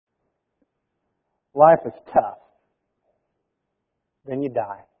life is tough. Then you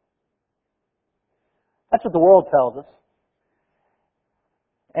die. That's what the world tells us.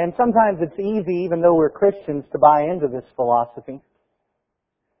 And sometimes it's easy, even though we're Christians, to buy into this philosophy.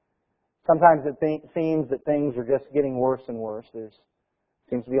 Sometimes it seems that things are just getting worse and worse. There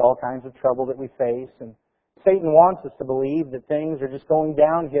seems to be all kinds of trouble that we face, and Satan wants us to believe that things are just going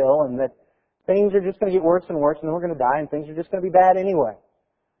downhill and that things are just going to get worse and worse and then we're going to die and things are just going to be bad anyway.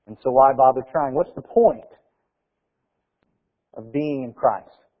 And so why bother trying? What's the point of being in Christ?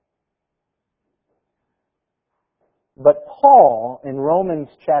 But Paul, in Romans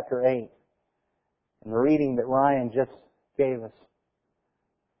chapter 8, in the reading that Ryan just gave us,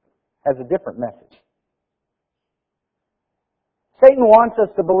 has a different message. Satan wants us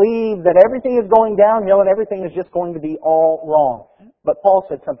to believe that everything is going downhill and everything is just going to be all wrong. But Paul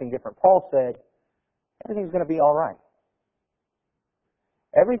said something different. Paul said, everything's going to be all right.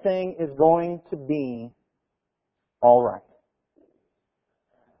 Everything is going to be all right.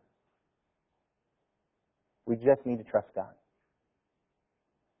 We just need to trust God.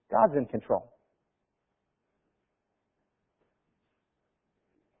 God's in control.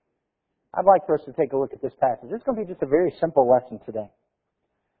 I'd like for us to take a look at this passage. It's going to be just a very simple lesson today.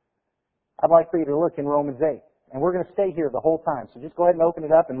 I'd like for you to look in Romans 8. And we're going to stay here the whole time. So just go ahead and open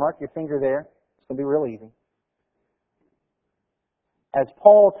it up and mark your finger there. It's going to be real easy. As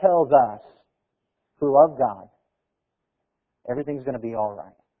Paul tells us, who love God, everything's going to be all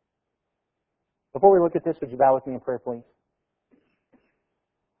right. Before we look at this, would you bow with me in prayer, please?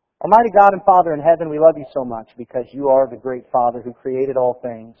 Almighty God and Father in heaven, we love you so much because you are the great Father who created all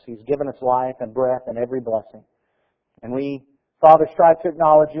things. He's given us life and breath and every blessing. And we, Father, strive to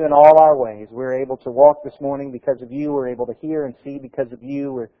acknowledge you in all our ways. We're able to walk this morning because of you. We're able to hear and see because of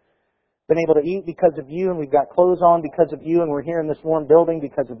you. We've been able to eat because of you, and we've got clothes on because of you, and we're here in this warm building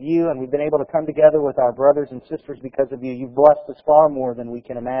because of you, and we've been able to come together with our brothers and sisters because of you. You've blessed us far more than we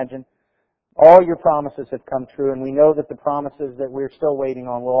can imagine. All your promises have come true, and we know that the promises that we're still waiting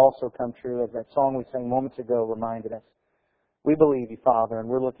on will also come true, as that song we sang moments ago reminded us. We believe you, Father, and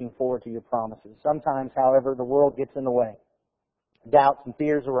we're looking forward to your promises. Sometimes, however, the world gets in the way. Doubts and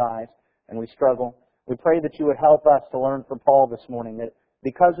fears arise, and we struggle. We pray that you would help us to learn from Paul this morning that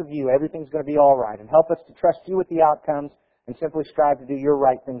because of you, everything's going to be all right, and help us to trust you with the outcomes and simply strive to do your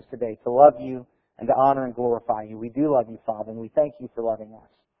right things today, to love you and to honor and glorify you. We do love you, Father, and we thank you for loving us.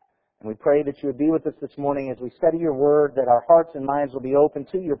 And we pray that you would be with us this morning as we study your word, that our hearts and minds will be open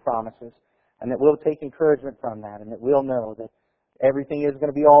to your promises, and that we'll take encouragement from that, and that we'll know that everything is going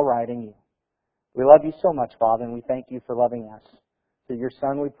to be all right in you. We love you so much, Father, and we thank you for loving us. Through your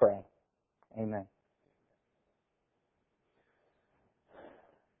Son we pray. Amen.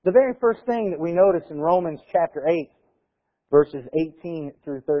 The very first thing that we notice in Romans chapter 8, verses 18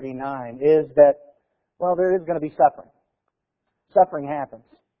 through 39, is that, well, there is going to be suffering. Suffering happens.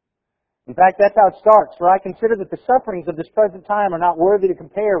 In fact, that's how it starts. For I consider that the sufferings of this present time are not worthy to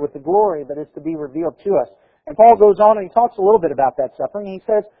compare with the glory that is to be revealed to us. And Paul goes on and he talks a little bit about that suffering. He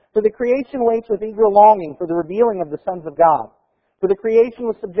says, for the creation waits with eager longing for the revealing of the sons of God. For the creation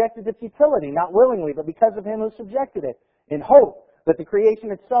was subjected to futility, not willingly, but because of him who subjected it, in hope that the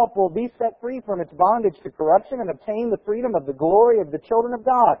creation itself will be set free from its bondage to corruption and obtain the freedom of the glory of the children of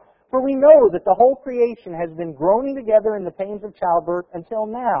God. For we know that the whole creation has been groaning together in the pains of childbirth until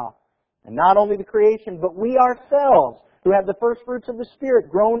now. And not only the creation, but we ourselves, who have the first fruits of the Spirit,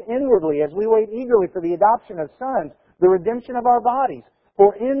 groan inwardly as we wait eagerly for the adoption of sons, the redemption of our bodies.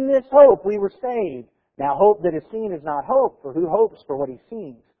 For in this hope we were saved. Now hope that is seen is not hope, for who hopes for what he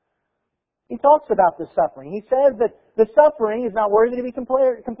sees? He talks about the suffering. He says that the suffering is not worthy to be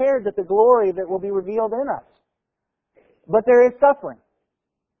compared to the glory that will be revealed in us. But there is suffering.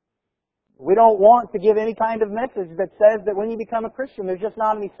 We don't want to give any kind of message that says that when you become a Christian, there's just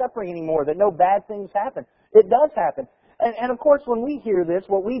not any suffering anymore, that no bad things happen. It does happen. And of course, when we hear this,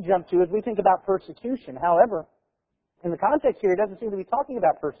 what we jump to is we think about persecution. However, in the context here, it doesn't seem to be talking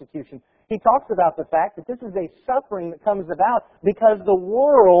about persecution. He talks about the fact that this is a suffering that comes about because the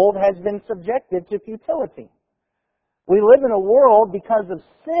world has been subjected to futility. We live in a world because of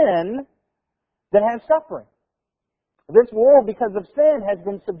sin that has suffering. This world, because of sin, has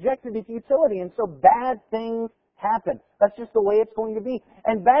been subjected to futility, and so bad things happen. That's just the way it's going to be.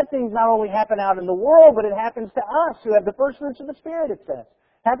 And bad things not only happen out in the world, but it happens to us who have the first fruits of the Spirit, it says.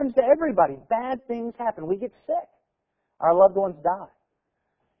 It happens to everybody. Bad things happen. We get sick. Our loved ones die.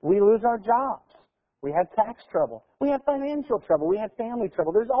 We lose our jobs. We have tax trouble. We have financial trouble. We have family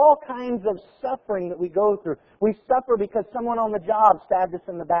trouble. There's all kinds of suffering that we go through. We suffer because someone on the job stabbed us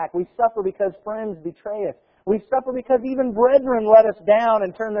in the back. We suffer because friends betray us. We suffer because even brethren let us down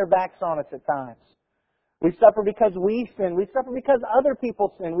and turn their backs on us at times. We suffer because we sin. We suffer because other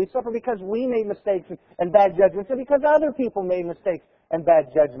people sin. We suffer because we made mistakes and bad judgments, and because other people made mistakes and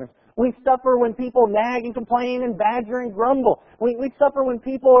bad judgments. We suffer when people nag and complain and badger and grumble. We suffer when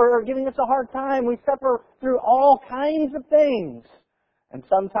people are giving us a hard time. We suffer through all kinds of things. And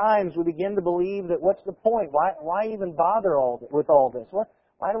sometimes we begin to believe that what's the point? Why even bother with all this?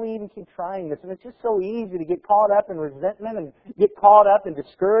 Why do we even keep trying this? And it's just so easy to get caught up in resentment and get caught up in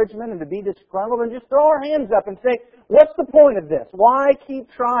discouragement and to be disgruntled and just throw our hands up and say, what's the point of this? Why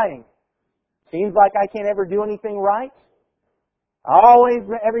keep trying? Seems like I can't ever do anything right. Always,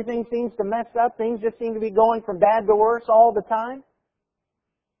 everything seems to mess up. Things just seem to be going from bad to worse all the time.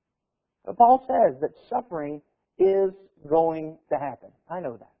 But Paul says that suffering is going to happen. I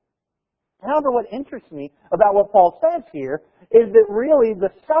know that. However, what interests me about what Paul says here is that really the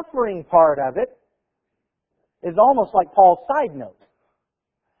suffering part of it is almost like Paul's side note.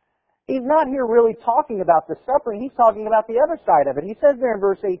 He's not here really talking about the suffering. He's talking about the other side of it. He says there in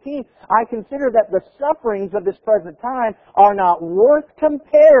verse 18, I consider that the sufferings of this present time are not worth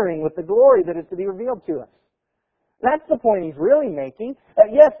comparing with the glory that is to be revealed to us. That's the point he's really making.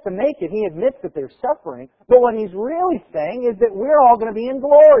 Yes, to make it, he admits that there's suffering, but what he's really saying is that we're all going to be in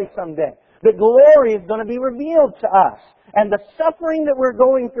glory someday. The glory is going to be revealed to us. And the suffering that we're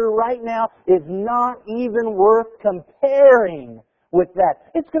going through right now is not even worth comparing with that.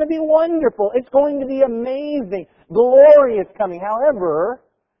 It's going to be wonderful. It's going to be amazing. Glory is coming. However,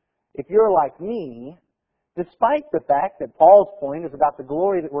 if you're like me, despite the fact that Paul's point is about the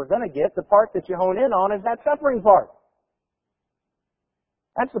glory that we're going to get, the part that you hone in on is that suffering part.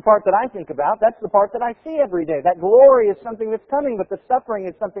 That's the part that I think about. That's the part that I see every day. That glory is something that's coming, but the suffering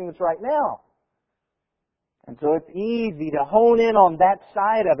is something that's right now. And so it's easy to hone in on that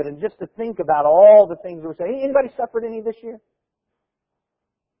side of it and just to think about all the things we're saying. Anybody suffered any this year?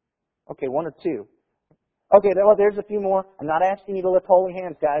 Okay, one or two. Okay, well, there's a few more. I'm not asking you to lift holy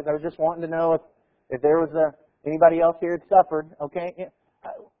hands, guys. I was just wanting to know if there was anybody else here that suffered. Okay,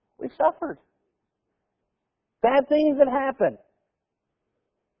 we've suffered. Bad things that happen.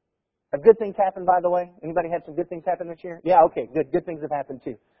 Good things happened, by the way? Anybody had some good things happen this year? Yeah, okay, good. Good things have happened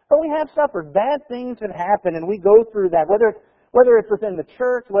too. But we have suffered. Bad things have happened, and we go through that. Whether it's within the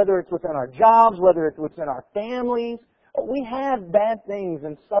church, whether it's within our jobs, whether it's within our families, we have bad things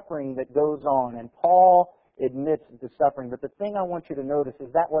and suffering that goes on. And Paul admits the suffering. But the thing I want you to notice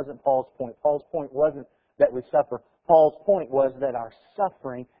is that wasn't Paul's point. Paul's point wasn't that we suffer. Paul's point was that our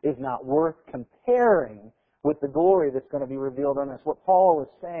suffering is not worth comparing with the glory that's going to be revealed on us. What Paul is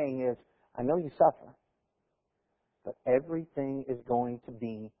saying is, I know you suffer, but everything is going to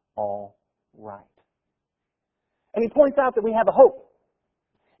be all right. And he points out that we have a hope.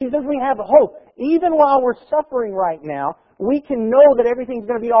 He says we have a hope. Even while we're suffering right now, we can know that everything's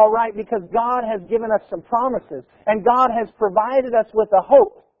going to be all right because God has given us some promises, and God has provided us with a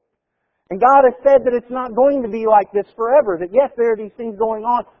hope. And God has said that it's not going to be like this forever, that yes, there are these things going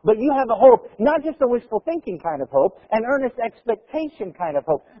on, but you have a hope, not just a wishful thinking kind of hope, an earnest expectation kind of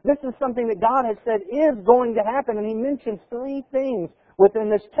hope. This is something that God has said is going to happen, and He mentions three things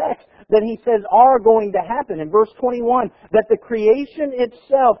within this text that He says are going to happen. In verse 21, that the creation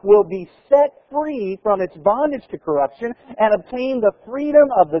itself will be set free from its bondage to corruption and obtain the freedom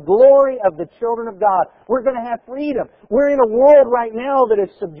of the glory of the children of God. We're going to have freedom. We're in a world right now that is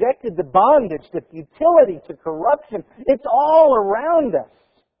subjected to bondage, to futility, to corruption. It's all around us.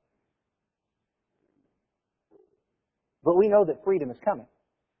 But we know that freedom is coming.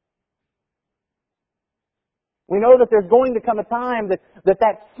 We know that there's going to come a time that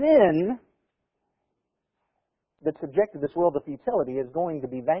sin that subjected this world to futility is going to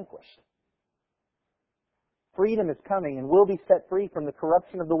be vanquished. Freedom is coming, and we'll be set free from the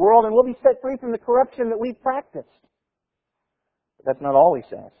corruption of the world, and we'll be set free from the corruption that we've practiced. But that's not all he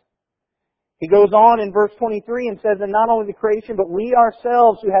says. He goes on in verse 23 and says, and not only the creation, but we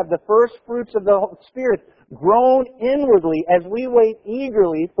ourselves who have the first fruits of the Spirit groan inwardly as we wait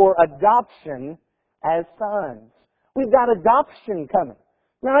eagerly for adoption as sons. We've got adoption coming.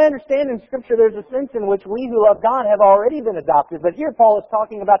 Now, I understand in Scripture there's a sense in which we who love God have already been adopted, but here Paul is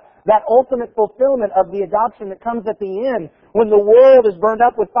talking about that ultimate fulfillment of the adoption that comes at the end, when the world is burned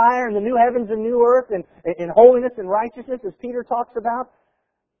up with fire and the new heavens and new earth and in holiness and righteousness, as Peter talks about.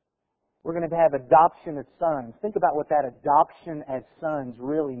 We're going to have adoption as sons. Think about what that adoption as sons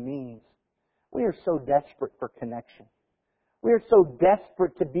really means. We are so desperate for connection. We are so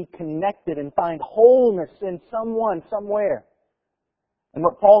desperate to be connected and find wholeness in someone, somewhere. And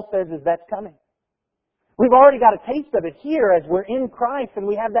what Paul says is that's coming. We've already got a taste of it here as we're in Christ and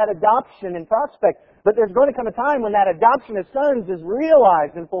we have that adoption in prospect. But there's going to come a time when that adoption as sons is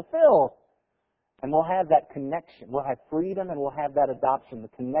realized and fulfilled. And we'll have that connection. We'll have freedom and we'll have that adoption, the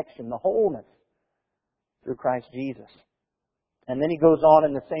connection, the wholeness through Christ Jesus. And then he goes on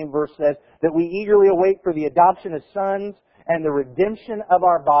in the same verse, says that we eagerly await for the adoption as sons and the redemption of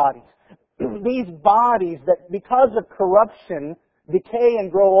our bodies. These bodies that because of corruption decay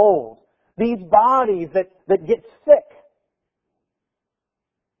and grow old. These bodies that get sick,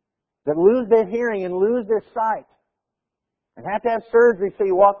 that lose their hearing and lose their sight, and have to have surgery so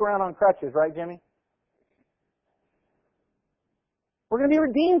you walk around on crutches, right, Jimmy? We're going to be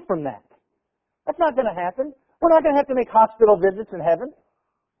redeemed from that. That's not going to happen. We're not going to have to make hospital visits in heaven.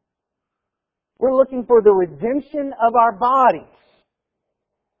 We're looking for the redemption of our bodies.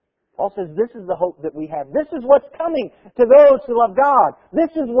 Paul says this is the hope that we have. This is what's coming to those who love God.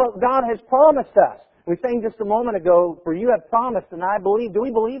 This is what God has promised us. We sang just a moment ago, for you have promised and I believe. Do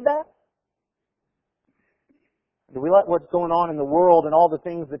we believe that? Do we let what's going on in the world and all the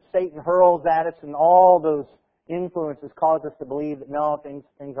things that Satan hurls at us and all those influences cause us to believe that no, things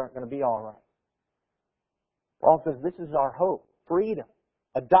aren't going to be all right? Paul says this is our hope. Freedom,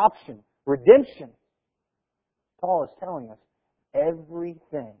 adoption, redemption. Paul is telling us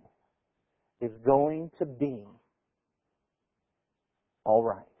everything is going to be all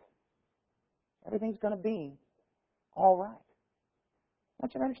right. Everything's going to be all right. I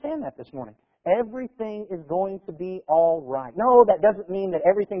want you to understand that this morning. Everything is going to be all right. No, that doesn't mean that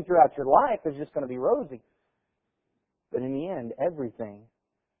everything throughout your life is just going to be rosy. But in the end, everything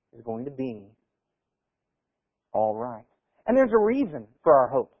is going to be all right. And there's a reason for our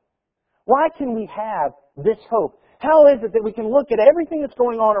hope. Why can we have this hope? How is it that we can look at everything that's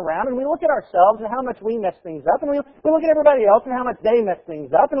going on around and we look at ourselves and how much we mess things up and we look at everybody else and how much they mess things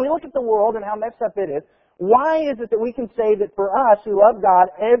up and we look at the world and how messed up it is? Why is it that we can say that for us who love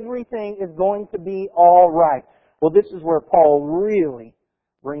God, everything is going to be all right? Well, this is where Paul really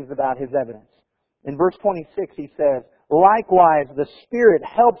brings about his evidence. In verse 26 he says, likewise the Spirit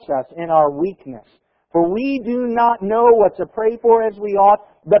helps us in our weakness. For we do not know what to pray for as we ought,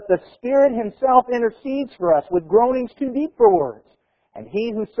 but the Spirit Himself intercedes for us with groanings too deep for words. And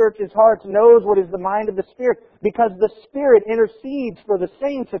He who searches hearts knows what is the mind of the Spirit, because the Spirit intercedes for the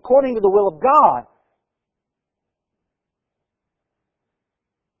saints according to the will of God.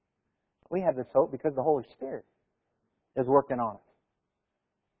 We have this hope because the Holy Spirit is working on us.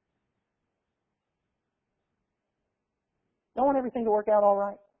 Don't want everything to work out all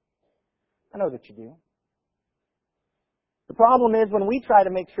right? I know that you do. The problem is when we try to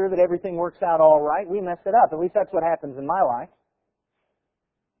make sure that everything works out all right, we mess it up. At least that's what happens in my life.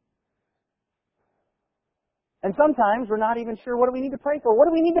 And sometimes we're not even sure what do we need to pray for. What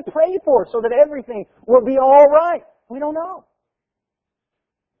do we need to pray for so that everything will be all right? We don't know.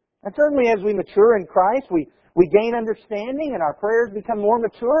 And certainly as we mature in Christ, we gain understanding and our prayers become more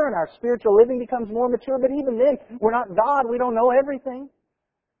mature and our spiritual living becomes more mature. But even then, we're not God. We don't know everything.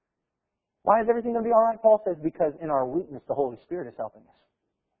 Why is everything going to be all right? Paul says, because in our weakness, the Holy Spirit is helping us.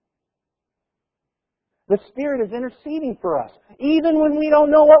 The Spirit is interceding for us, even when we don't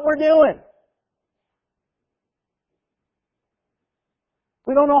know what we're doing.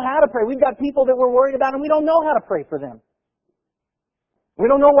 We don't know how to pray. We've got people that we're worried about, and we don't know how to pray for them. We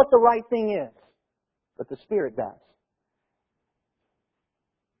don't know what the right thing is, but the Spirit does.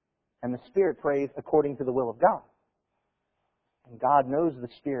 And the Spirit prays according to the will of God. And God knows the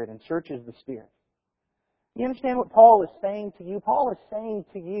Spirit and searches the Spirit. You understand what Paul is saying to you? Paul is saying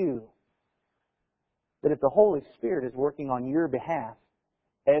to you that if the Holy Spirit is working on your behalf,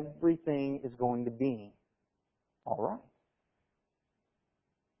 everything is going to be all right.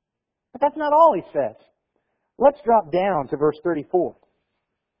 But that's not all he says. Let's drop down to verse 34.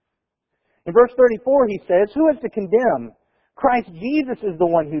 In verse 34 he says, who is to condemn? Christ Jesus is the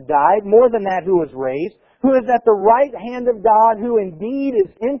one who died, more than that who was raised, who is at the right hand of God, who indeed is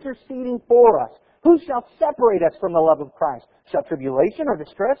interceding for us. Who shall separate us from the love of Christ? Shall tribulation or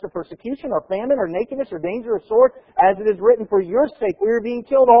distress or persecution or famine or nakedness or danger or sword? As it is written, for your sake we are being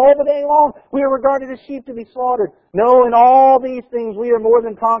killed all the day long. We are regarded as sheep to be slaughtered. No, in all these things we are more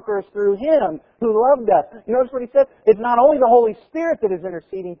than conquerors through Him who loved us. You notice what he said? It's not only the Holy Spirit that is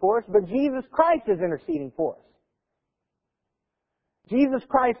interceding for us, but Jesus Christ is interceding for us. Jesus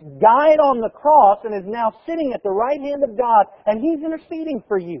Christ died on the cross and is now sitting at the right hand of God, and He's interceding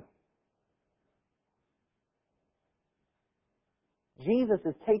for you. Jesus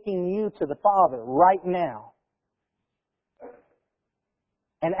is taking you to the Father right now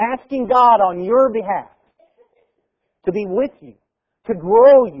and asking God on your behalf to be with you, to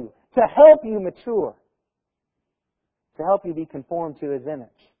grow you, to help you mature, to help you be conformed to His image.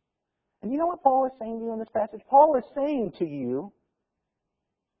 And you know what Paul is saying to you in this passage? Paul is saying to you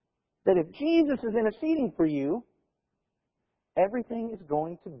that if Jesus is interceding for you, everything is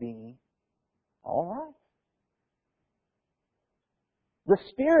going to be all right. The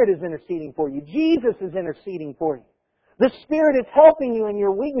Spirit is interceding for you. Jesus is interceding for you. The Spirit is helping you in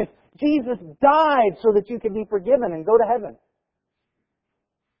your weakness. Jesus died so that you could be forgiven and go to heaven.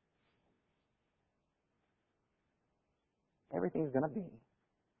 Everything's going to be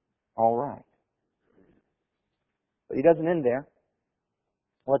all right. But He doesn't end there.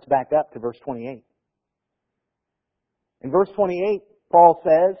 Let's back up to verse 28. In verse 28, Paul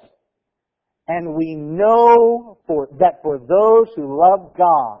says, "And we know that for those who love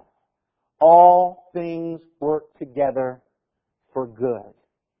God, all things work together for good,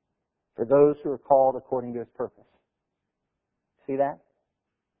 for those who are called according to His purpose." See that?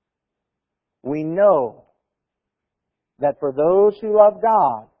 We know that for those who love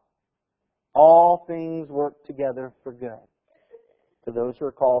God, all things work together for good, to those who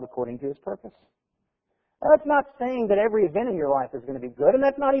are called according to His purpose. Now, that's not saying that every event in your life is going to be good, and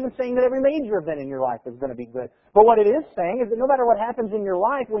that's not even saying that every major event in your life is going to be good. But what it is saying is that no matter what happens in your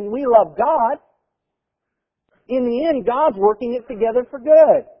life, when we love God, in the end, God's working it together for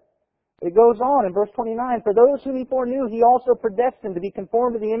good. It goes on in verse 29, "For those whom He foreknew, He also predestined to be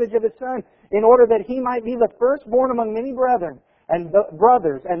conformed to the image of His Son, in order that He might be the firstborn among many brethren and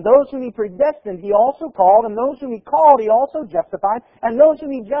brothers. And those whom He predestined, He also called, and those whom He called, He also justified, and those whom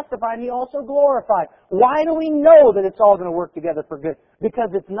He justified, He also glorified." Why do we know that it's all going to work together for good?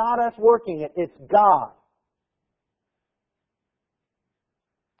 Because it's not us working it, it's God.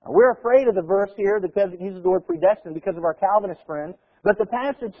 We're afraid of the verse here because it uses the word predestined because of our Calvinist friends. But the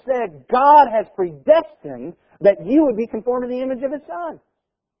passage said God has predestined that you would be conformed to the image of His Son.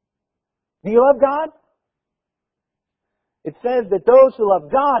 Do you love God? It says that those who love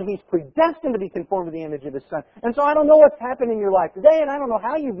God, He's predestined to be conformed to the image of His Son. And so I don't know what's happened in your life today, and I don't know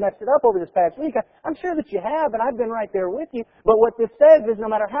how you've messed it up over this past week. I'm sure that you have, and I've been right there with you. But what this says is no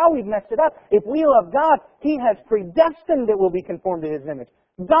matter how we've messed it up, if we love God, He has predestined that we'll be conformed to His image.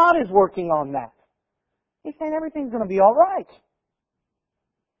 God is working on that. He's saying everything's going to be all right.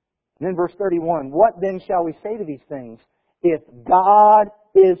 And then verse 31, "What then shall we say to these things? If God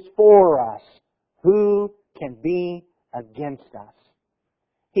is for us, who can be against us?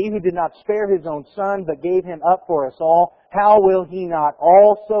 He who did not spare His own Son, but gave Him up for us all, how will He not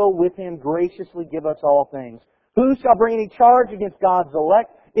also with Him graciously give us all things? Who shall bring any charge against God's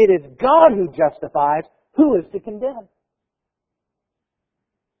elect? It is God who justifies. Who is to condemn?"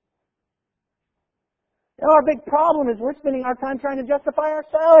 You know, our big problem is we're spending our time trying to justify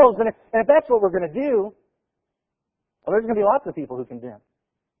ourselves. And if that's what we're going to do, well, there's going to be lots of people who condemn.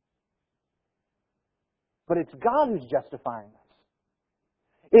 But it's God who's justifying us.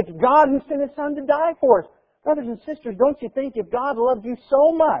 It's God who sent His Son to die for us. Brothers and sisters, don't you think if God loved you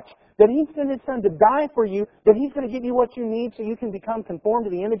so much that He sent His Son to die for you, that He's going to give you what you need so you can become conformed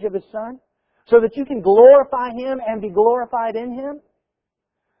to the image of His Son? So that you can glorify Him and be glorified in Him?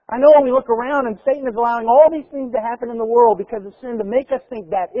 I know when we look around and Satan is allowing all these things to happen in the world because of sin to make us think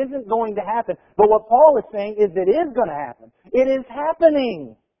that isn't going to happen. But what Paul is saying is that it is going to happen. It is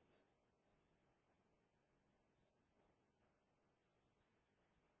happening.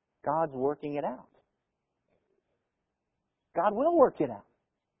 God's working it out. God will work it out.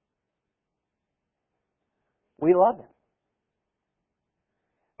 We love Him.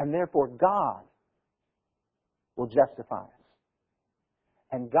 And therefore God will justify us.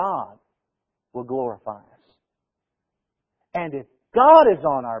 And God will glorify us. And if God is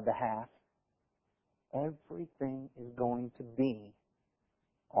on our behalf, everything is going to be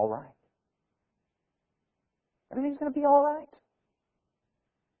all right. Everything's going to be all right.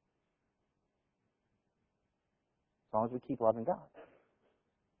 As long as we keep loving God.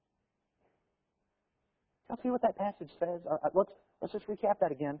 Y'all see what that passage says? Let's just recap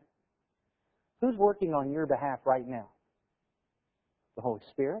that again. Who's working on your behalf right now? The Holy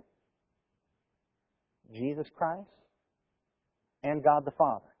Spirit, Jesus Christ, and God the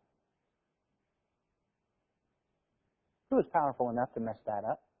Father. Who is powerful enough to mess that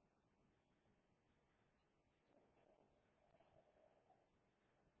up?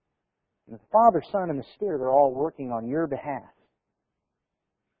 And the Father, Son, and the Spirit are all working on your behalf.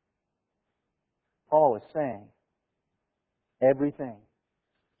 Paul is saying, everything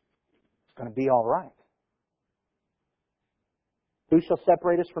is going to be all right. Who shall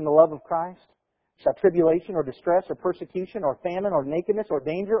separate us from the love of Christ? Shall tribulation or distress or persecution or famine or nakedness or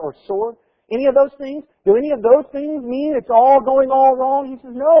danger or sword? Any of those things? Do any of those things mean it's all going all wrong? He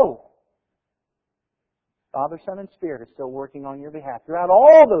says, no. Father, Son, and Spirit are still working on your behalf. Throughout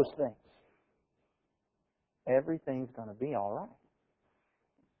all those things, everything's going to be all right.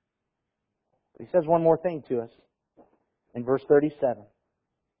 He says one more thing to us in verse 37.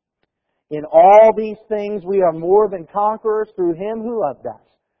 In all these things we are more than conquerors through Him who loved us.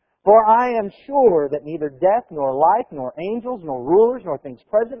 For I am sure that neither death, nor life, nor angels, nor rulers, nor things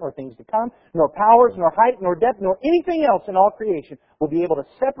present, nor things to come, nor powers, nor height, nor depth, nor anything else in all creation will be able to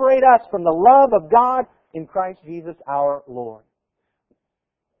separate us from the love of God in Christ Jesus our Lord.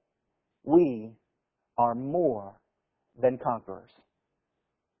 We are more than conquerors.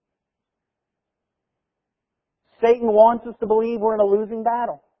 Satan wants us to believe we're in a losing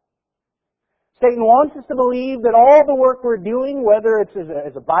battle. Satan wants us to believe that all the work we're doing, whether it's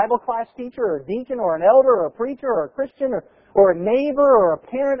as a Bible class teacher or a deacon or an elder or a preacher or a Christian or a neighbor or a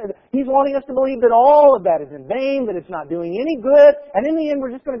parent, he's wanting us to believe that all of that is in vain, that it's not doing any good, and in the end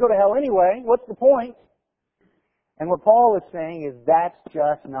we're just going to go to hell anyway. What's the point? And what Paul is saying is that's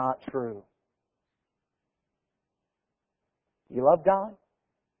just not true. You love God?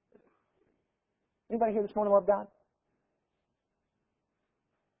 Anybody here this morning love God?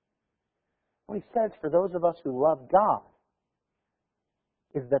 What he says for those of us who love God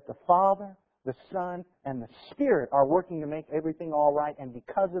is that the Father, the Son, and the Spirit are working to make everything all right, and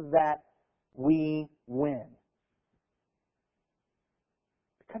because of that, we win.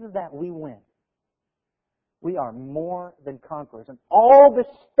 Because of that, we win. We are more than conquerors. And all this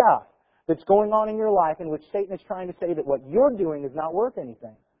stuff that's going on in your life in which Satan is trying to say that what you're doing is not worth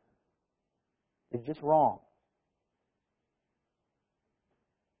anything is just wrong.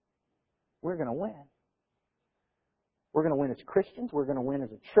 We're going to win. We're going to win as Christians. We're going to win as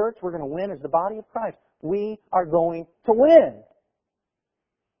a church. We're going to win as the body of Christ. We are going to win.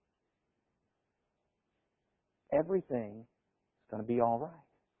 Everything is going to be all right.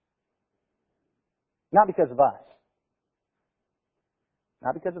 Not because of us.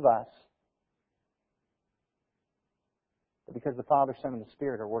 Not because of us. But because the Father, Son, and the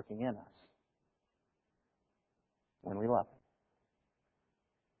Spirit are working in us when we love Him.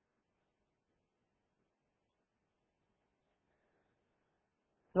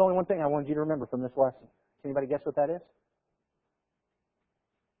 There's only one thing I wanted you to remember from this lesson. Can anybody guess what that is?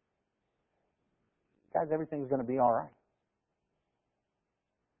 Guys, everything's going to be all right.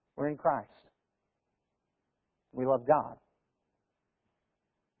 We're in Christ. We love God.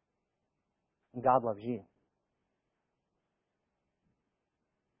 And God loves you.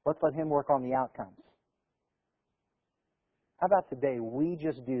 Let's let Him work on the outcomes. How about today we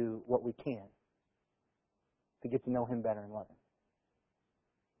just do what we can to get to know Him better and love Him?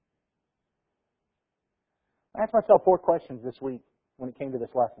 I asked myself 4 questions this week when it came to this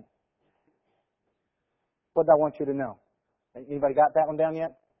lesson. What did I want you to know? Anybody got that one down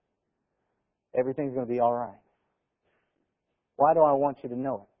yet? Everything's going to be all right. Why do I want you to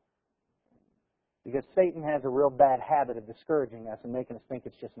know it? Because Satan has a real bad habit of discouraging us and making us think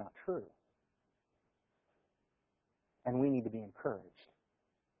it's just not true. And we need to be encouraged.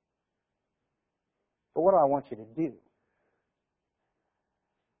 But what do I want you to do?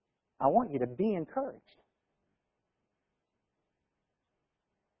 I want you to be encouraged.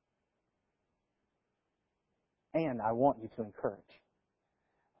 And I want you to encourage.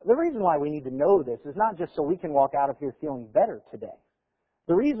 The reason why we need to know this is not just so we can walk out of here feeling better today.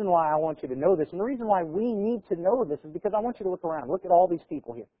 The reason why I want you to know this, and the reason why we need to know this, is because I want you to look around. Look at all these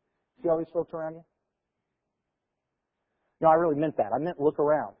people here. See all these folks around you? No, I really meant that. I meant look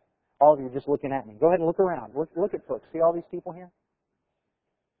around. All of you are just looking at me. Go ahead and look around. Look at folks. See all these people here?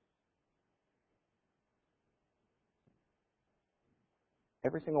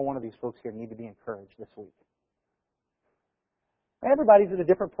 Every single one of these folks here need to be encouraged this week. Everybody's at a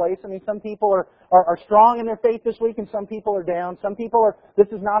different place. I mean, some people are strong in their faith this week, and some people are down. Some people are, this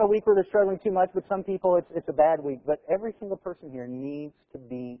is not a week where they're struggling too much, but some people it's a bad week. But every single person here needs to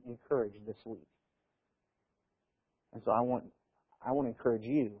be encouraged this week. And so I want to encourage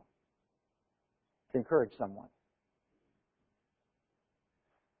you to encourage someone.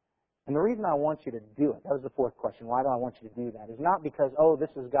 And the reason I want you to do it, that was the 4th question, why do I want you to do that, is not because, oh, this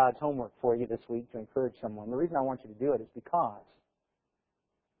is God's homework for you this week to encourage someone. The reason I want you to do it is because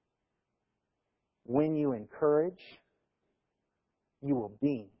when you encourage, you will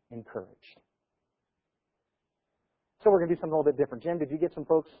be encouraged. So we're going to do something a little bit different. Jim, did you get some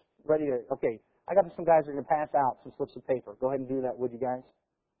folks ready to, okay, I got some guys that are going to pass out some slips of paper. Go ahead and do that, would you guys?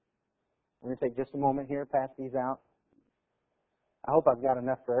 We're going to take just a moment here, pass these out. I hope I've got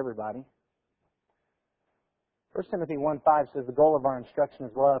enough for everybody. 1 Timothy 1:5 says the goal of our instruction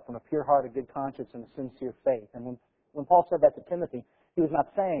is love from a pure heart, a good conscience, and a sincere faith. And when Paul said that to Timothy, he was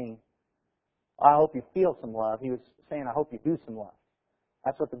not saying, I hope you feel some love. He was saying, I hope you do some love.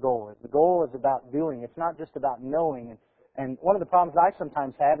 That's what the goal is. The goal is about doing. It's not just about knowing. And one of the problems I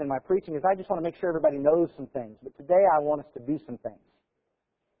sometimes have in my preaching is I just want to make sure everybody knows some things. But today I want us to do some things.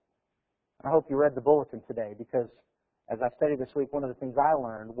 I hope you read the bulletin today, because as I studied this week, one of the things I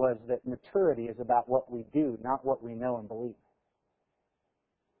learned was that maturity is about what we do, not what we know and believe.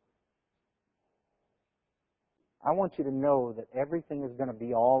 I want you to know that everything is going to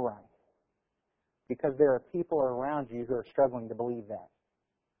be all right, because there are people around you who are struggling to believe that.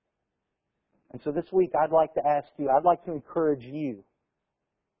 And so this week, I'd like to ask you, I'd like to encourage you.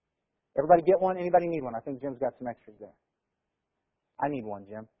 Everybody get one? Anybody need one? I think Jim's got some extras there. I need one,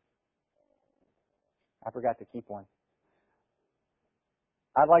 Jim. I forgot to keep one.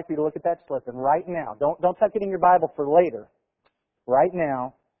 I'd like you to look at that slip, and right now, don't tuck it in your Bible for later. Right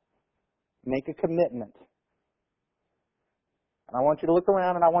now, make a commitment. And I want you to look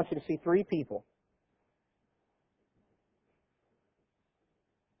around, and I want you to see 3 people.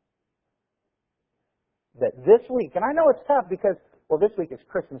 That this week, and I know it's tough because, well, this week is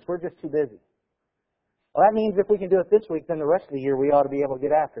Christmas. We're just too busy. Well, that means if we can do it this week, then the rest of the year we ought to be able to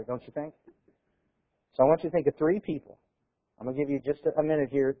get after it, don't you think? So I want you to think of 3 people. I'm going to give you just a minute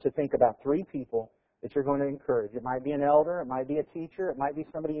here to think about 3 people that you're going to encourage. It might be an elder, it might be a teacher, it might be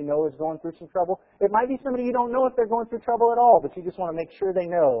somebody you know is going through some trouble. It might be somebody you don't know if they're going through trouble at all, but you just want to make sure they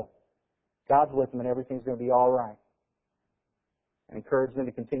know God's with them and everything's going to be all right. And encourage them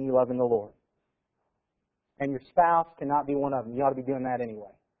to continue loving the Lord. And your spouse cannot be one of them. You ought to be doing that anyway.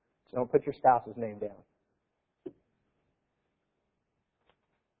 So don't put your spouse's name down.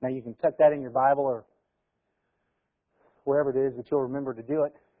 Now you can tuck that in your Bible or wherever it is that you'll remember to do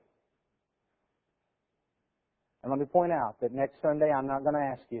it. And let me point out that next Sunday I'm not going to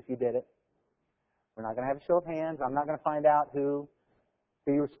ask you if you did it. We're not going to have a show of hands. I'm not going to find out who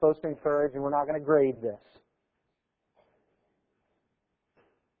you were supposed to encourage, and we're not going to grade this.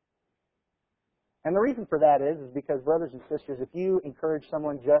 And the reason for that is because, brothers and sisters, if you encourage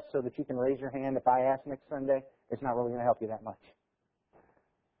someone just so that you can raise your hand if I ask next Sunday, it's not really going to help you that much.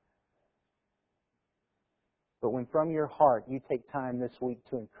 But when from your heart you take time this week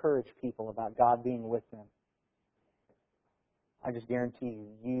to encourage people about God being with them, I just guarantee you,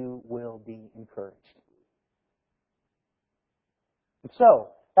 you will be encouraged. And so,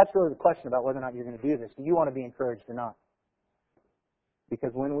 that's really the question about whether or not you're going to do this. Do you want to be encouraged or not?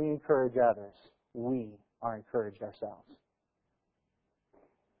 Because when we encourage others, we are encouraged ourselves.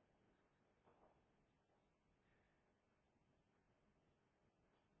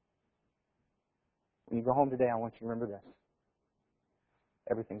 When you go home today, I want you to remember this.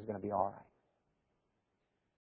 Everything's going to be all right.